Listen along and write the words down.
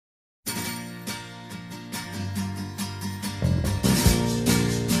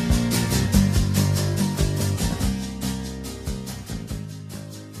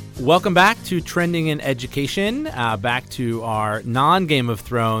Welcome back to Trending in Education, back to our non-Game of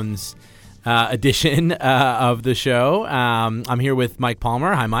Thrones edition of the show. I'm here with Mike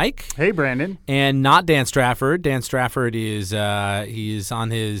Palmer. Hi, Mike. Hey, Brandon. And not Dan Strafford. Dan Strafford is he's on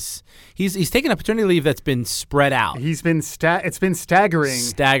his he's taken a paternity leave that's been spread out. It's been staggering.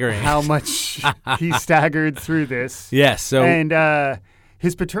 Staggering how much he staggered through this. Yes. So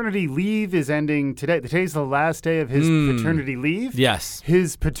his paternity leave is ending today. Today's the last day of his paternity leave. Yes.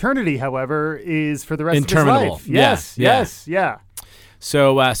 His paternity, however, is for the rest Interminable. of his life. Yes.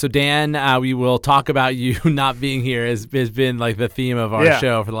 So Dan, we will talk about you not being here has been like the theme of our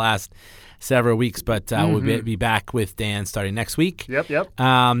show for the last several weeks, but we'll be back with Dan starting next week. Yep.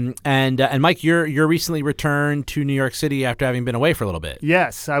 And Mike, you're recently returned to New York City after having been away for a little bit.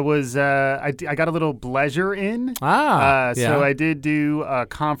 Yes, I was. I got a little bleisure in. So I did do a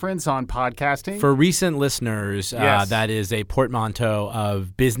conference on podcasting. For recent listeners, that is a portmanteau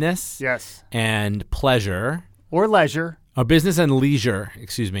of business, and pleasure or leisure. Business and leisure,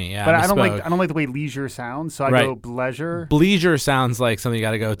 excuse me. Yeah, but I don't like the way leisure sounds, so I go bleisure. Bleisure sounds like something you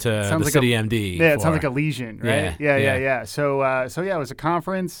got to go to the city MD. Yeah, it sounds like a lesion, right? Yeah. So it was a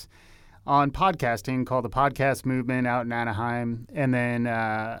conference on podcasting called the Podcast Movement out in Anaheim, and then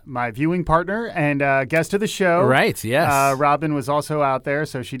my viewing partner and guest of the show, right? Yes, Robin was also out there,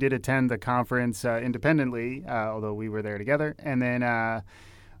 so she did attend the conference independently, although we were there together, and then.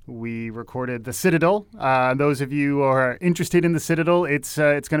 We recorded The Citadel. Those of you who are interested in The Citadel, it's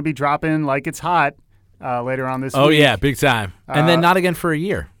going to be dropping like it's hot later on this week. Oh, yeah, big time. And then not again for a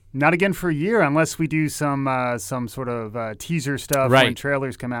year. Not again for a year unless we do some sort of teaser stuff when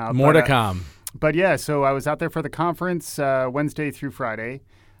trailers come out. More to come. But yeah, so I was out there for the conference Wednesday through Friday.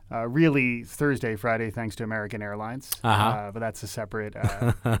 Really Thursday, Friday, thanks to American Airlines. But that's a separate.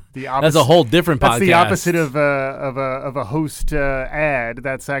 The opposite. That's a whole different podcast. That's the opposite of a host ad.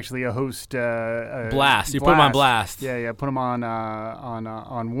 That's actually a host blast. You put them on blast. Yeah. Put them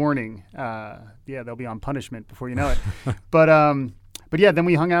on warning. They'll be on punishment before you know it. But yeah, then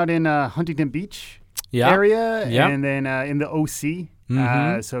we hung out in Huntington Beach area, and then in the OC.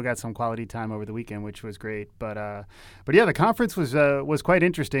 So got some quality time over the weekend, which was great. But yeah, the conference was quite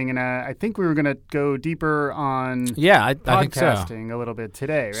interesting, and I think we were going to go deeper on I think so. Podcasting a little bit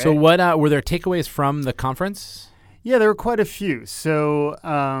today. Right? So what were there takeaways from the conference? Yeah, there were quite a few. So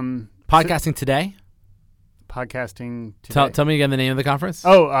podcasting today. Podcasting today. Tell me again the name of the conference.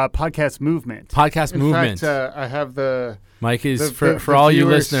 Podcast Movement. Podcast Movement. In fact, I have the. Mike is for all you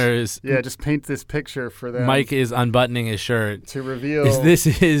listeners. Yeah, just paint this picture for them. Mike is unbuttoning his shirt to reveal. This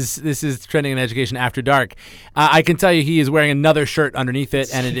is Trending in Education After Dark. I can tell you he is wearing another shirt underneath it,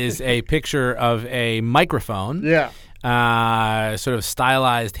 and it is a picture of a microphone. Yeah. Sort of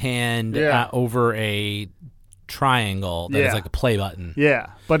stylized hand over a triangle that is like a play button. Yeah,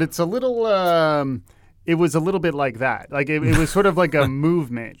 but it's a little. It was a little bit like that. Like it was sort of like a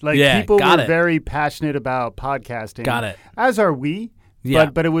movement. Like people were very passionate about podcasting. Got it. As are we. Yeah.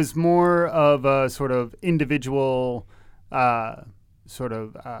 But it was more of a sort of individual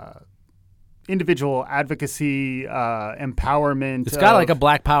individual advocacy, empowerment. It's got like a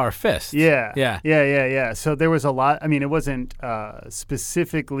black power fist. Yeah. So there was a lot. I mean, it wasn't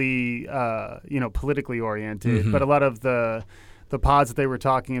specifically politically oriented, but a lot of the pods that they were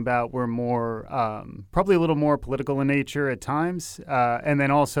talking about were more, probably a little more political in nature at times. And then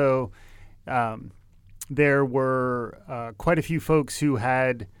also there were quite a few folks who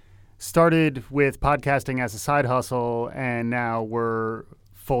had started with podcasting as a side hustle and now were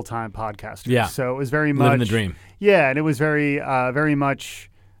full-time podcasters. Yeah. So it was very much... living the dream. Yeah, and it was very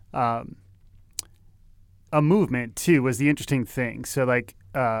much a movement, too, was the interesting thing. So, like...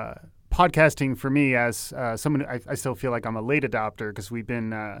 podcasting for me as someone, I still feel like I'm a late adopter because we've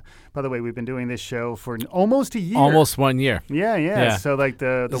been, by the way, we've been doing this show for almost a year. Almost 1 year. Yeah. So like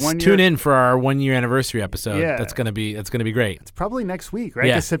the 1 year. Tune in for our 1 year anniversary episode. Yeah. That's gonna be great. It's probably next week, right?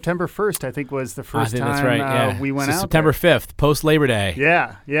 Yeah. Because September 1st, I think, was the first time that's right. We went out. September 5th, post Labor Day.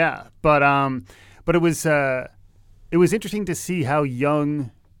 Yeah. But it was interesting to see how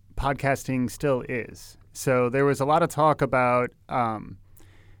young podcasting still is. So there was a lot of talk about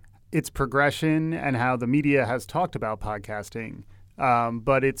its progression and how the media has talked about podcasting.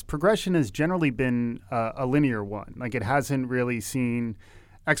 But its progression has generally been a linear one. Like it hasn't really seen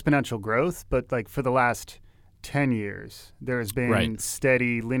exponential growth, but like for the last 10 years, there has been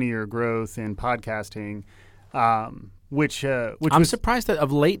steady linear growth in podcasting, which I'm surprised that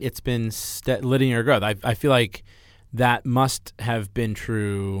of late it's been linear growth. I feel like that must have been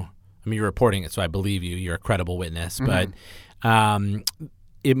true. I mean, you're reporting it, so I believe you. You're a credible witness, but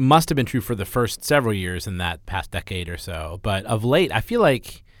it must have been true for the first several years in that past decade or so. But of late, I feel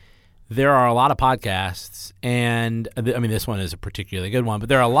like there are a lot of podcasts, and I mean, this one is a particularly good one, but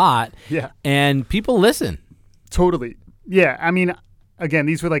there are a lot, and people listen. Totally. Yeah. I mean, again,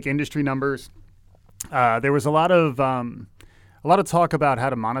 these were like industry numbers. There was a lot of talk about how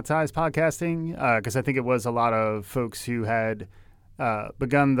to monetize podcasting, because I think it was a lot of folks who had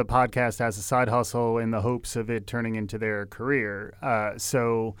begun the podcast as a side hustle in the hopes of it turning into their career.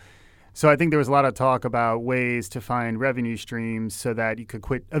 So I think there was a lot of talk about ways to find revenue streams so that you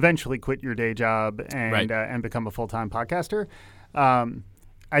could eventually quit your day job and become a full-time podcaster.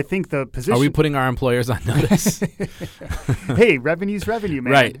 I think the position. Are we putting our employers on notice? Hey, revenue's revenue,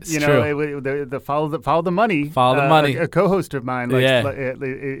 man. Right, it's true. The follow the money. Follow the money. A co-host of mine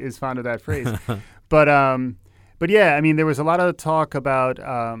is fond of that phrase. But yeah, I mean, there was a lot of talk about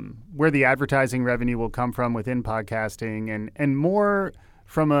where the advertising revenue will come from within podcasting, and more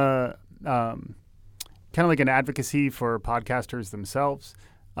from a kind of like an advocacy for podcasters themselves.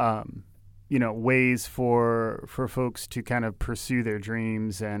 Ways for folks to kind of pursue their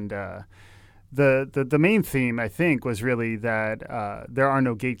dreams. And the main theme, I think, was really that there are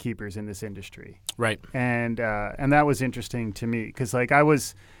no gatekeepers in this industry. Right. And that was interesting to me because, like, I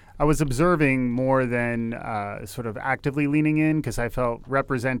was observing more than sort of actively leaning in, because I felt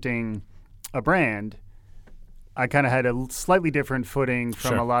representing a brand, I kind of had a slightly different footing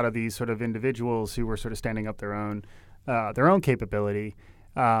from a lot of these sort of individuals who were sort of standing up their own capability.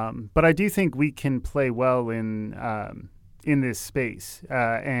 But I do think we can play well in this space,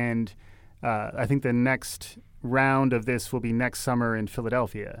 and I think the next round of this will be next summer in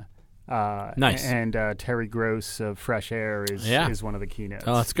Philadelphia. Nice. And Terry Gross of Fresh Air is one of the keynotes.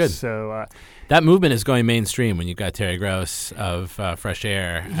 Oh, that's good. So that movement is going mainstream when you've got Terry Gross of Fresh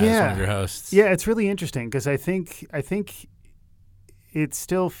Air as one of your hosts. Yeah, it's really interesting because I think it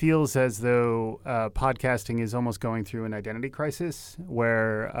still feels as though podcasting is almost going through an identity crisis,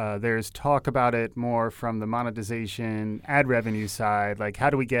 where there's talk about it more from the monetization, ad revenue side. Like, how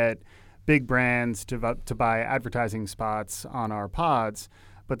do we get big brands to buy advertising spots on our pods?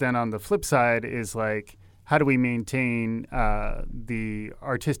 But then on the flip side is like, how do we maintain the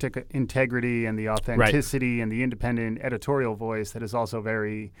artistic integrity and the authenticity and the independent editorial voice that is also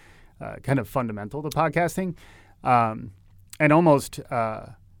very kind of fundamental to podcasting? And almost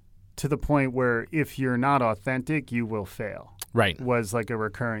to the point where if you're not authentic, you will fail. Right. Was like a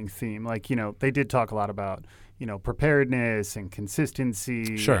recurring theme. Like, they did talk a lot about, preparedness and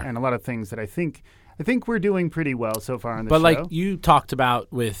consistency and a lot of things that I think we're doing pretty well so far on the show. But like you talked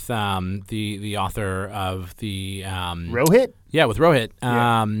about with the author of the Rohit? Yeah, with Rohit.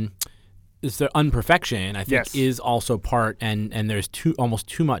 Is the unperfection, I think, is also part, and there's almost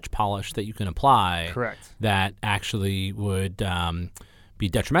too much polish that you can apply. Correct. That actually would be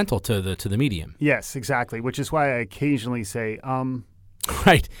detrimental to the medium. Yes, exactly. Which is why I occasionally say,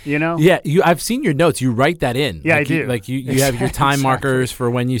 Right. Yeah. I've seen your notes. You write that in. Yeah, I do. You have your time markers for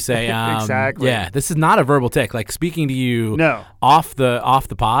when you say. Exactly. Yeah. This is not a verbal tick. Like speaking to you. No. Off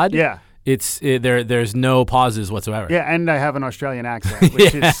the pod. Yeah. There's no pauses whatsoever. Yeah, and I have an Australian accent,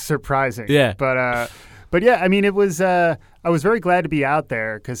 which is surprising. Yeah. But yeah, I mean, it was. I was very glad to be out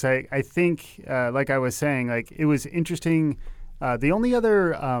there because I think, like I was saying, like it was interesting. The only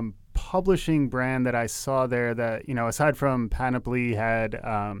other publishing brand that I saw there that, aside from Panoply, had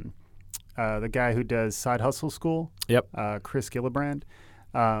the guy who does Side Hustle School. Yep. Chris Gillibrand.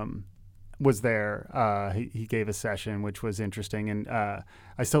 Was there. He gave a session, which was interesting, and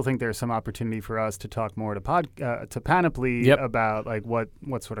I still think there's some opportunity for us to talk more to Panoply about like what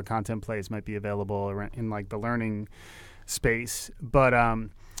sort of content plays might be available in like the learning space. But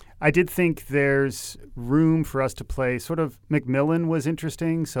I did think there's room for us to play. Sort of Macmillan was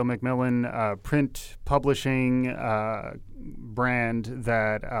interesting. So Macmillan, print publishing brand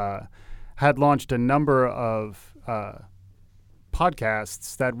that had launched a number of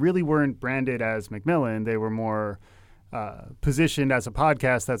podcasts that really weren't branded as Macmillan. They were more positioned as a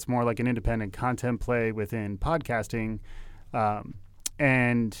podcast that's more like an independent content play within podcasting.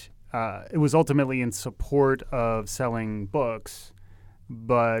 And it was ultimately in support of selling books,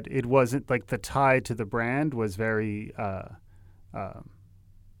 but it wasn't like the tie to the brand was very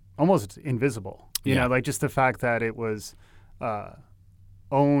almost invisible. You know, like just the fact that it was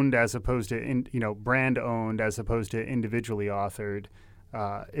owned as opposed to brand owned as opposed to individually authored.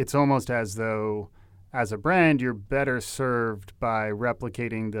 It's almost as though as a brand you're better served by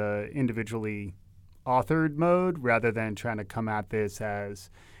replicating the individually authored mode rather than trying to come at this as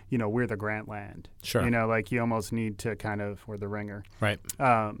we're the Grantland. Sure. Like you almost need to or the Ringer. Right.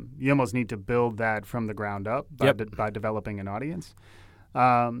 You almost need to build that from the ground up by developing an audience.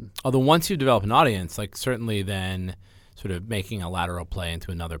 Although once you develop an audience, like certainly then sort of making a lateral play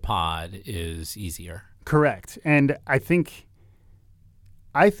into another pod is easier. Correct. And I think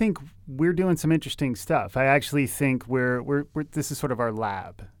we're doing some interesting stuff. I actually think we're this is sort of our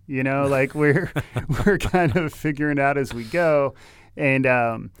lab, like we're kind of figuring it out as we go. And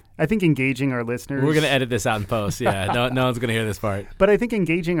I think engaging our listeners. We're going to edit this out in post. Yeah, no one's going to hear this part. But I think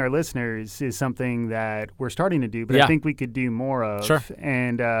engaging our listeners is something that we're starting to do, but I think we could do more of. Sure.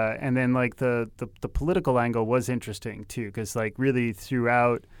 And then like the political angle was interesting too, because like really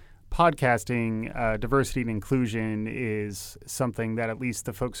throughout podcasting, diversity and inclusion is something that at least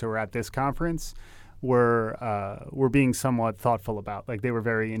the folks who were at this conference were being somewhat thoughtful about. Like they were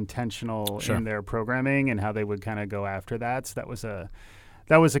very intentional in their programming and how they would kind of go after that. So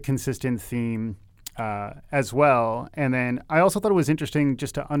that was a consistent theme as well. And then I also thought it was interesting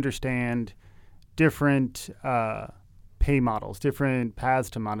just to understand different pay models, different paths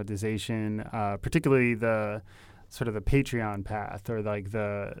to monetization, particularly the sort of the Patreon path or like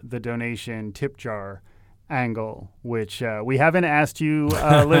the donation tip jar angle, which we haven't asked you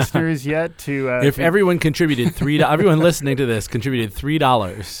listeners yet to. If everyone contributed everyone listening to this contributed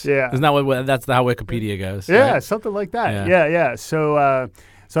 $3. Yeah, isn't that what? That's how Wikipedia goes. Yeah, right? Something like that. Yeah. So I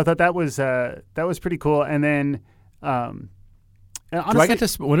thought that was pretty cool. And then, honestly, do I get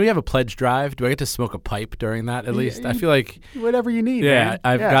to when we have a pledge drive? Do I get to smoke a pipe during that? At least I feel like whatever you need. Yeah,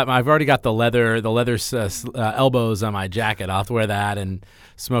 man. I've already got the leather elbows on my jacket. I'll have to wear that and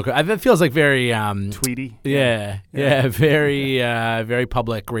smoke. It feels like very Tweety. Yeah, very very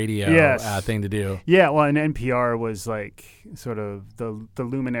public radio thing to do. Yeah, well, and NPR was like sort of the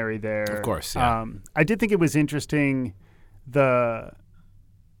luminary there. Of course. Yeah. I did think it was interesting the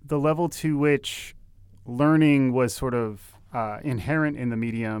level to which learning was sort of inherent in the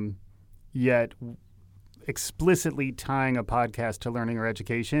medium, yet explicitly tying a podcast to learning or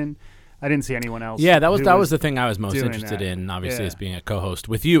education. I didn't see anyone else. Yeah, that was the thing I was most interested in, obviously, as being a co-host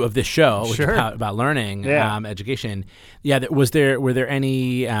with you of this show, which is about learning, education. Yeah, were there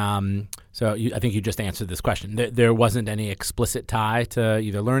any? I think you just answered this question. There wasn't any explicit tie to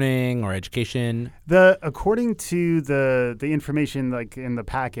either learning or education. According to the information like in the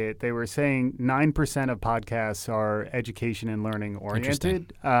packet, they were saying 9% of podcasts are education and learning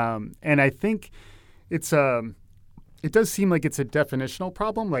oriented, and I think it does seem like it's a definitional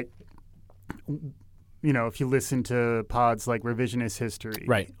problem, like. If you listen to pods like Revisionist History,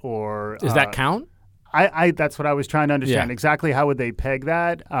 right? Or does that count? I that's what I was trying to understand. Yeah. Exactly how would they peg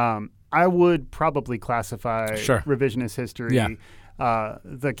that? I would probably classify Revisionist History. Yeah.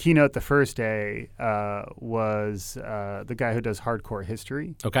 The keynote the first day was the guy who does Hardcore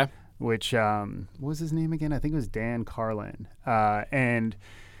History. Okay. Which what was his name again? I think it was Dan Carlin, and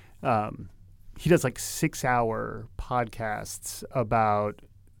he does like 6-hour podcasts about.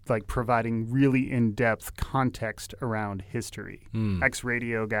 Like providing really in-depth context around history.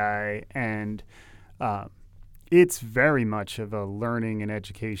 Ex-radio guy, and it's very much of a learning and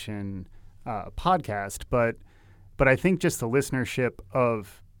education podcast. But I think just the listenership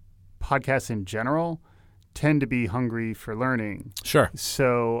of podcasts in general tend to be hungry for learning. Sure.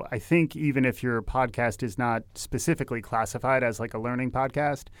 So I think even if your podcast is not specifically classified as like a learning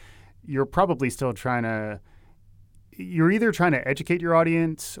podcast, you're probably still you're either trying to educate your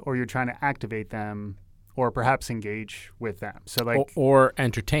audience or you're trying to activate them or perhaps engage with them. So like or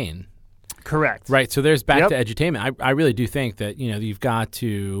entertain. Correct. Right. So there's back to edutainment. I really do think that, you've got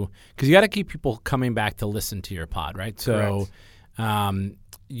to, because you got to keep people coming back to listen to your pod, right? So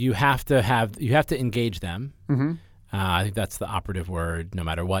you have to engage them. Mm-hmm. I think that's the operative word, no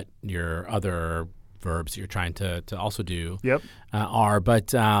matter what your other verbs you're trying to also do are.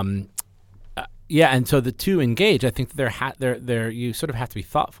 But and so the two engage. I think that you sort of have to be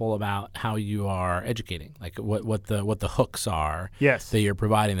thoughtful about how you are educating, like what the hooks are that you're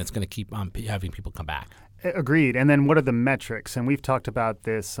providing that's going to keep on having people come back. Agreed. And then what are the metrics? And we've talked about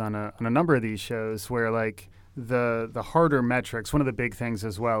this on a number of these shows where like the harder metrics. One of the big things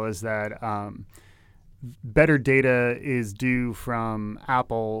as well is that better data is due from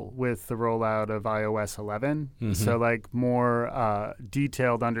Apple with the rollout of iOS 11. Mm-hmm. So like more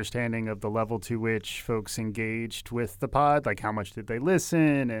detailed understanding of the level to which folks engaged with the pod, like how much did they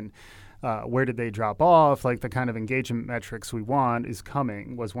listen and where did they drop off, like the kind of engagement metrics we want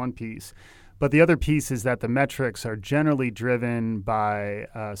was one piece. But the other piece is that the metrics are generally driven by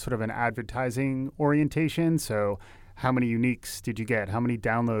sort of an advertising orientation. So how many uniques did you get? How many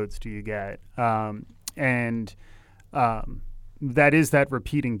downloads do you get? And that is that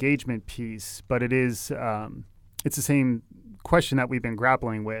repeat engagement piece, but it's the same question that we've been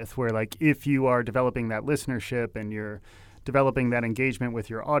grappling with, where like if you are developing that listenership and you're developing that engagement with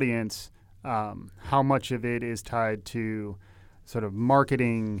your audience, how much of it is tied to sort of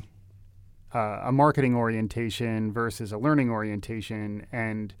marketing, a marketing orientation versus a learning orientation,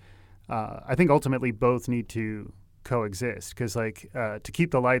 and I think ultimately both need to coexist because, to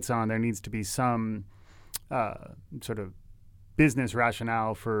keep the lights on, there needs to be some sort of business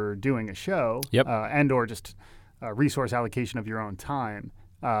rationale for doing a show, and or just resource allocation of your own time,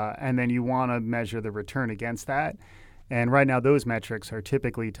 and then you want to measure the return against that. And right now, those metrics are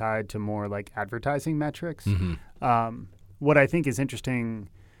typically tied to more like advertising metrics. What I think is interesting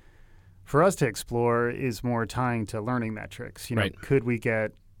for us to explore is more tying to learning metrics. Could we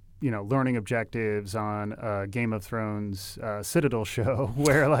get learning objectives on a Game of Thrones Citadel show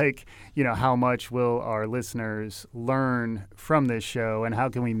where how much will our listeners learn from this show, and how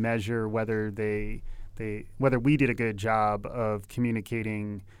can we measure whether whether we did a good job of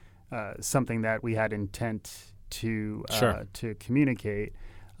communicating something that we had intent to communicate.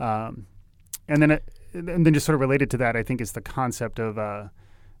 And then just sort of related to that, I think is the concept of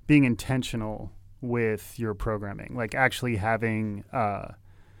being intentional with your programming, like actually having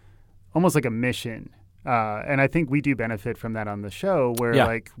almost like a mission. And I think we do benefit from that on the show where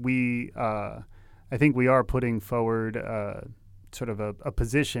I think we are putting forward sort of a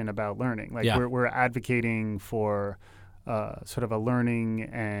position about learning. We're advocating for sort of a learning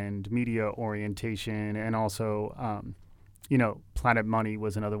and media orientation. And also, Planet Money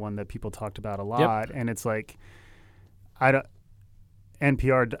was another one that people talked about a lot. And it's like,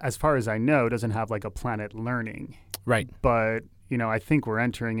 NPR, as far as I know, doesn't have like a Planet Learning. Right. But, I think we're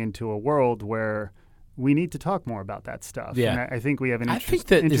entering into a world where we need to talk more about that stuff. Yeah. And I think we have an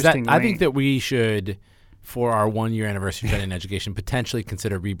interesting lane. I think that we should, for our 1-year anniversary of in education, potentially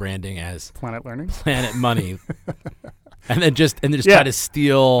consider rebranding as Planet Learning, Planet Money, and then just try to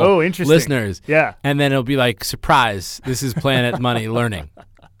steal listeners. Yeah, and then it'll be like, surprise, this is Planet Money Learning.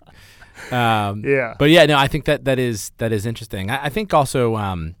 But I think that is interesting. I think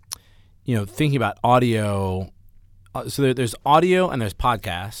also, thinking about audio. So there's audio and there's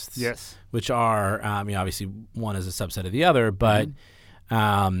podcasts. Yes, which are obviously one is a subset of the other, but.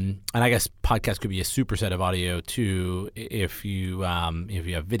 And I guess podcast could be a superset of audio too, if you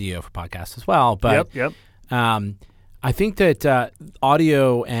have video for podcasts as well. But I think that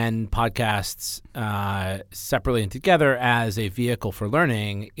audio and podcasts separately and together as a vehicle for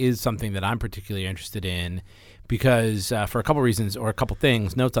learning is something that I'm particularly interested in because for a couple reasons or a couple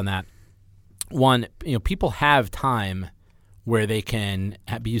things. Notes on that. One, people have time where they can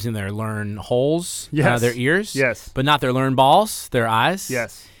be using their learn holes, their ears, but not their learn balls, their eyes.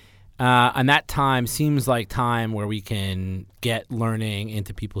 Yes. And that time seems like time where we can get learning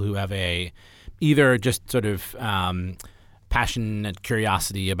into people who have either just sort of passion and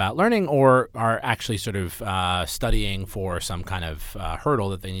curiosity about learning or are actually sort of studying for some kind of hurdle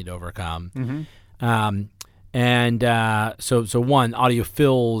that they need to overcome. So one, audio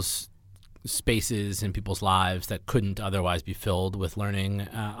fills spaces in people's lives that couldn't otherwise be filled with learning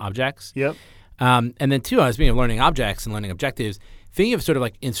objects. And then two, speaking of learning objects and learning objectives, thinking of sort of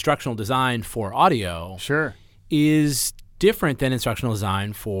like instructional design for audio is different than instructional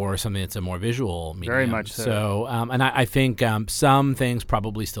design for something that's a more visual medium. Very much so. So, and I think some things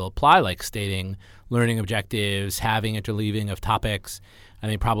probably still apply, like stating learning objectives, having interleaving of topics. I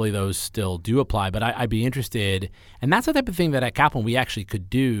think probably those still do apply, but I'd be interested, and that's the type of thing that at Kaplan we actually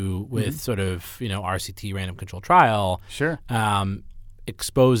could do with sort of RCT random control trial,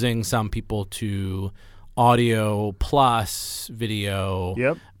 exposing some people to audio plus video,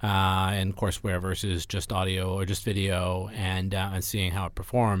 and courseware versus just audio or just video, and seeing how it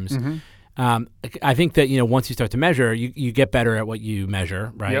performs. I think that once you start to measure, you get better at what you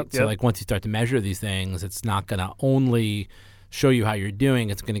measure, right? So like once you start to measure these things, it's not going to only show you how you're doing,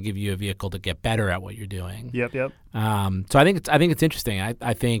 it's going to give you a vehicle to get better at what you're doing. So I think it's interesting.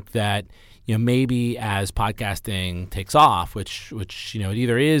 I think that maybe as podcasting takes off, which it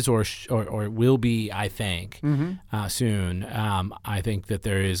either is or it will be, I think soon. I think that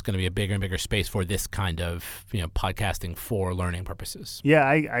there is going to be a bigger and bigger space for this kind of podcasting for learning purposes. Yeah,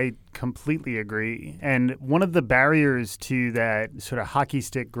 I completely agree. And one of the barriers to that sort of hockey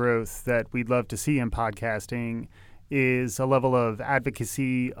stick growth that we'd love to see in podcasting is a level of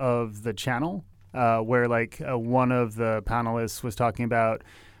advocacy of the channel, where one of the panelists was talking about,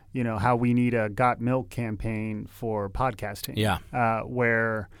 how we need a Got Milk campaign for podcasting.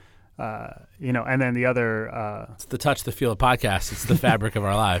 Where, and then the other... it's the touch, the feel of podcasts. It's the fabric of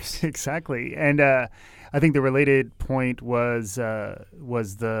our lives. Exactly. And I think the related point was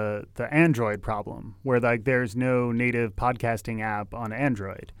the Android problem, where there's no native podcasting app on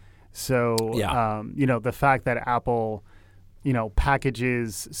Android. So, the fact that Apple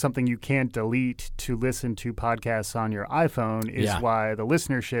packages something you can't delete to listen to podcasts on your iPhone is why the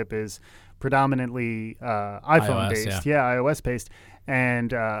listenership is predominantly iPhone-based. iOS based.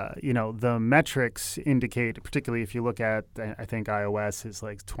 And, the metrics indicate, particularly if you look at, I think iOS is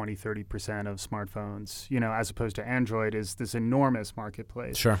like 20, 30% of smartphones, as opposed to Android is this enormous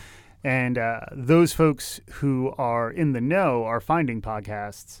marketplace. Sure. And those folks who are in the know are finding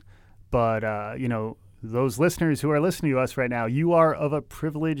podcasts. But, those listeners who are listening to us right now, you are of a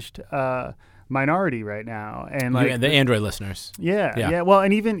privileged minority right now. And the Android listeners. Yeah. Well,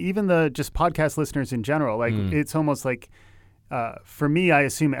 and even the just podcast listeners in general, it's almost like, for me, I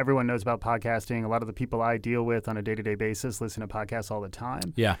assume everyone knows about podcasting. A lot of the people I deal with on a day-to-day basis listen to podcasts all the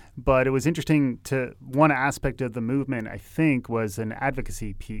time. Yeah. But it was interesting one aspect of the movement, I think, was an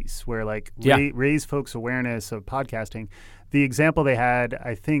advocacy piece where raise folks' awareness of podcasting. The example they had,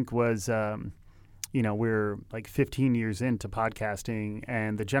 I think, was, we're like 15 years into podcasting,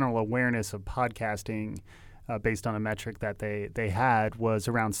 and the general awareness of podcasting based on a metric that they had was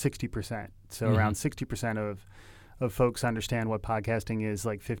around 60%. So around 60% of folks understand what podcasting is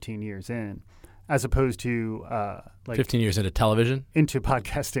 15 years in, as opposed to 15 years into television? Into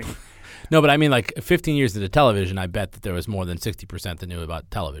podcasting. No, but I mean 15 years into television, I bet that there was more than 60% that knew about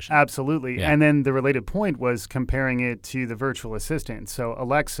television. Absolutely. Yeah. And then the related point was comparing it to the virtual assistant. So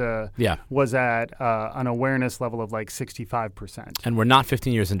Alexa was at an awareness level of 65%. And we're not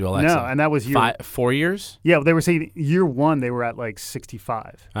 15 years into Alexa. No, and that was 4 years? Yeah, they were saying year one they were at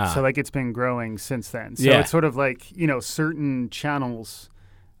 65. So it's been growing since then. So it's sort of certain channels,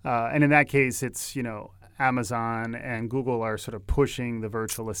 and in that case it's, Amazon and Google are sort of pushing the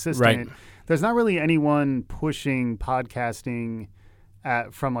virtual assistant. Right. There's not really anyone pushing podcasting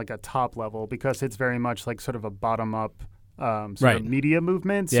from a top level because it's very much sort of a bottom-up sort of media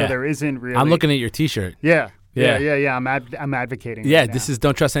movement. So there isn't really. I'm looking at your T-shirt. Yeah. I'm advocating. Yeah, this is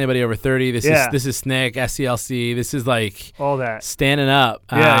Don't Trust Anybody Over 30. This is SNCC, SCLC. This is all that standing up.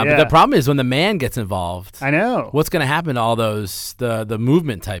 But the problem is when the man gets involved. I know. What's going to happen to all those the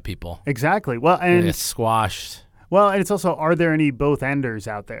movement type people? Exactly. Well, and it's squashed. Well, and it's also, are there any both enders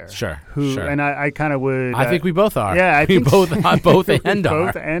out there? Sure. And I kind of would. I think we both are. Yeah, I think both end are.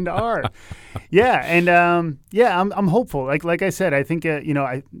 Both end are. Yeah, and I'm hopeful. Like I said, I think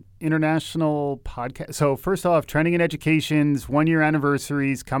international podcast. So first off, Trending in Education's 1-year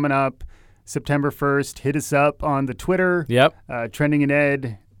anniversary is coming up September 1st. Hit us up on the Twitter. Yep. Trending in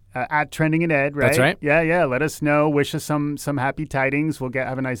Ed. At Trending in Ed, right? That's right. Yeah. Let us know. Wish us some happy tidings. We'll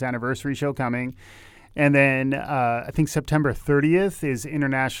have a nice anniversary show coming. And then I think September 30th is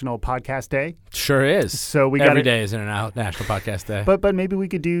International Podcast Day. Sure is. So every day is International Podcast Day. But maybe we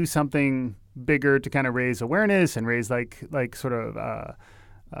could do something bigger to kind of raise awareness and raise sort of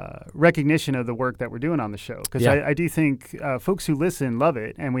recognition of the work that we're doing on the show. Because I do think folks who listen love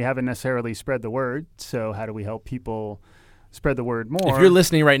it, and we haven't necessarily spread the word. So how do we help people spread the word more? If you're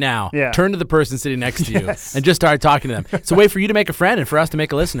listening right now, turn to the person sitting next to you and just start talking to them. It's a way for you to make a friend and for us to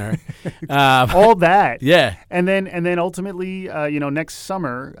make a listener. All that. Yeah. And then ultimately, next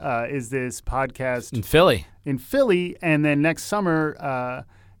summer is this podcast in Philly. And then next summer,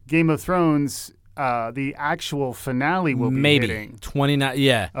 Game of Thrones, the actual finale will be hitting. 29.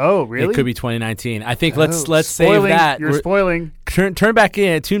 Yeah. Oh, really? It could be 2019. I think let's save that. You're spoiling. Tune back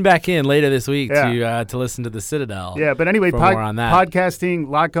in later this week to listen to the Citadel. Yeah, but anyway, more on that. Podcasting, a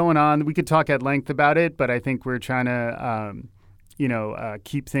lot going on. We could talk at length about it, but I think we're trying to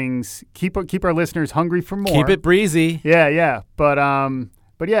keep our listeners hungry for more. Keep it breezy. Yeah.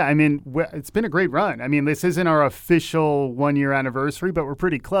 But yeah, I mean, it's been a great run. I mean, this isn't our official 1-year anniversary, but we're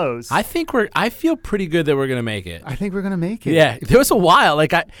pretty close. I feel pretty good that we're going to make it. I think we're going to make it. Yeah. There was a while.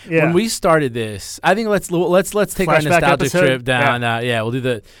 When we started this, I think let's take our nostalgic trip down. We'll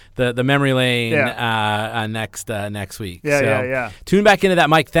do the memory lane next week. Yeah. Tune back into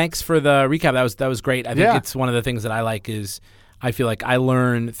that, Mike. Thanks for the recap. That was great. I think it's one of the things that I like is I feel like I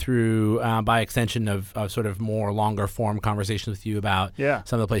learn through, by extension of sort of more longer form conversations with you about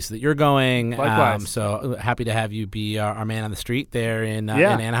some of the places that you're going. Likewise. So happy to have you be our man on the street there in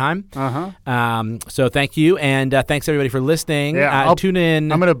Anaheim. So thank you, and thanks everybody for listening. Yeah, tune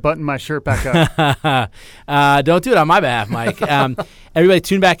in. I'm going to button my shirt back up. Don't do it on my behalf, Mike. Everybody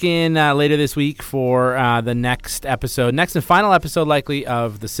tune back in later this week for the next and final episode likely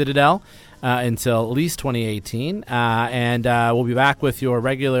of The Citadel. Until at least 2018. And we'll be back with your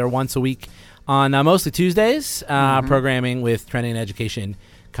regular once a week on mostly Tuesdays programming with Trending in Education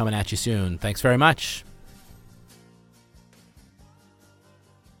coming at you soon. Thanks very much.